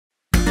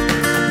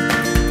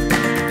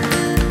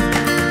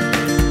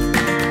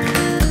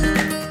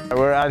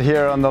Out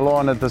here on the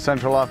lawn at the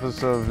central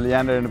office of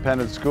Leander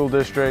Independent School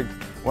District,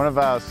 one of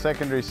our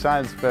secondary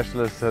science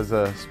specialists has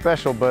a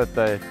special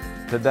birthday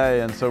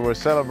today, and so we're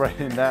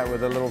celebrating that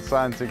with a little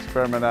science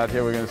experiment out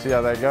here. We're going to see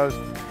how that goes.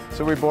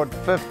 So we bought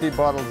 50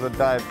 bottles of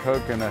Diet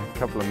Coke and a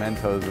couple of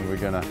Mentos, and we're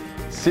going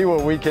to see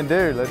what we can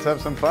do. Let's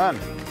have some fun.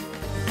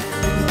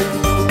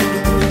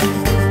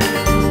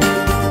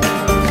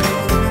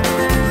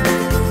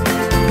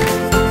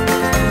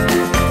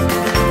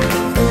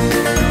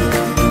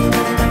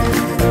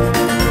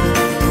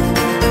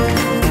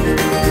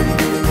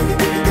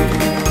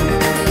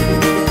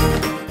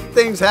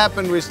 Things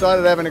happened. We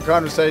started having a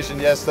conversation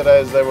yesterday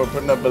as they were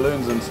putting up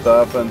balloons and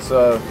stuff, and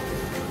so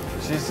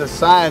she's a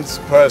science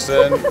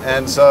person,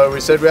 and so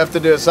we said we have to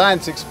do a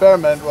science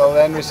experiment. Well,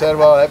 then we said,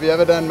 well, have you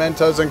ever done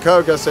Mentos and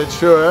Coke? I said,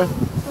 sure.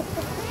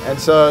 And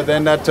so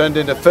then that turned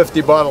into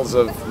 50 bottles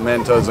of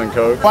Mentos and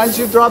Coke. Once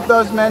you drop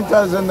those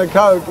Mentos in the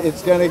Coke,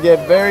 it's going to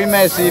get very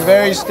messy,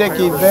 very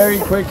sticky, very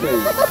quickly.